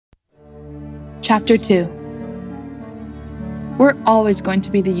Chapter 2. We're always going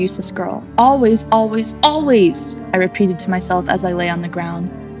to be the useless girl. Always, always, always, I repeated to myself as I lay on the ground.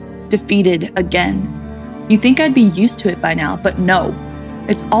 Defeated again. You'd think I'd be used to it by now, but no.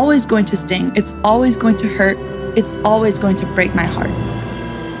 It's always going to sting. It's always going to hurt. It's always going to break my heart.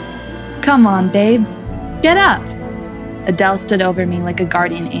 Come on, babes. Get up. Adele stood over me like a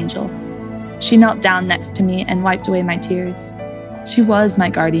guardian angel. She knelt down next to me and wiped away my tears. She was my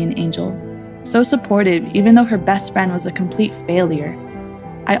guardian angel. So supportive, even though her best friend was a complete failure.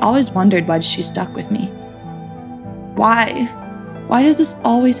 I always wondered why she stuck with me. Why? Why does this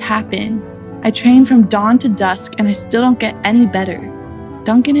always happen? I train from dawn to dusk and I still don't get any better.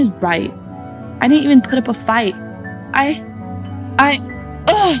 Duncan is right. I didn't even put up a fight. I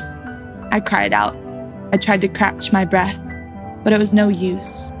cried out. I tried to catch my breath, but it was no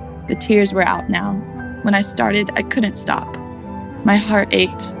use. The tears were out now. When I started, I couldn't stop. My heart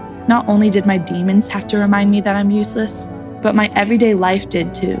ached. Not only did my demons have to remind me that I'm useless, but my everyday life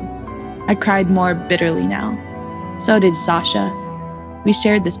did too. I cried more bitterly now. So did Sasha. We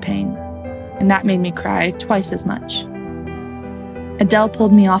shared this pain, and that made me cry twice as much. Adele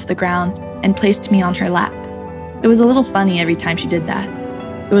pulled me off the ground and placed me on her lap. It was a little funny every time she did that.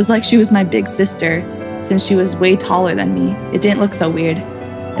 It was like she was my big sister, since she was way taller than me. It didn't look so weird.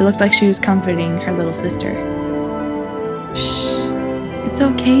 It looked like she was comforting her little sister. Shh. It's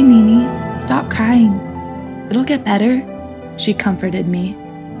okay, Nini. Stop crying. It'll get better, she comforted me.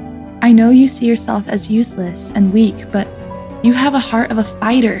 I know you see yourself as useless and weak, but you have a heart of a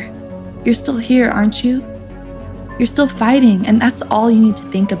fighter. You're still here, aren't you? You're still fighting, and that's all you need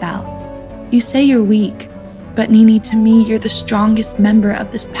to think about. You say you're weak, but Nini, to me, you're the strongest member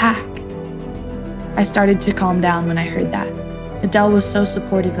of this pack. I started to calm down when I heard that. Adele was so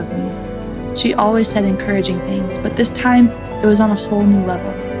supportive of me. She always said encouraging things, but this time, it was on a whole new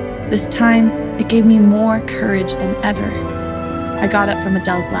level. This time, it gave me more courage than ever. I got up from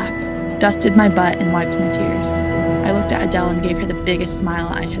Adele's lap, dusted my butt, and wiped my tears. I looked at Adele and gave her the biggest smile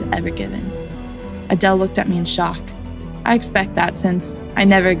I had ever given. Adele looked at me in shock. I expect that since I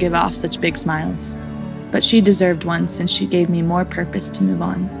never give off such big smiles. But she deserved one since she gave me more purpose to move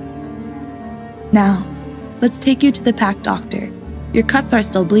on. Now, let's take you to the pack doctor. Your cuts are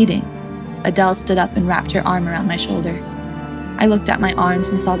still bleeding. Adele stood up and wrapped her arm around my shoulder. I looked at my arms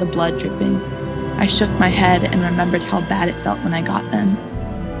and saw the blood dripping. I shook my head and remembered how bad it felt when I got them.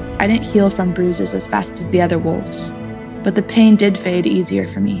 I didn't heal from bruises as fast as the other wolves, but the pain did fade easier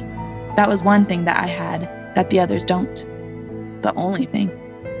for me. That was one thing that I had that the others don't. The only thing.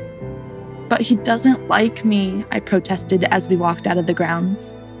 But he doesn't like me, I protested as we walked out of the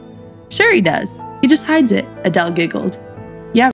grounds. Sure he does. He just hides it, Adele giggled.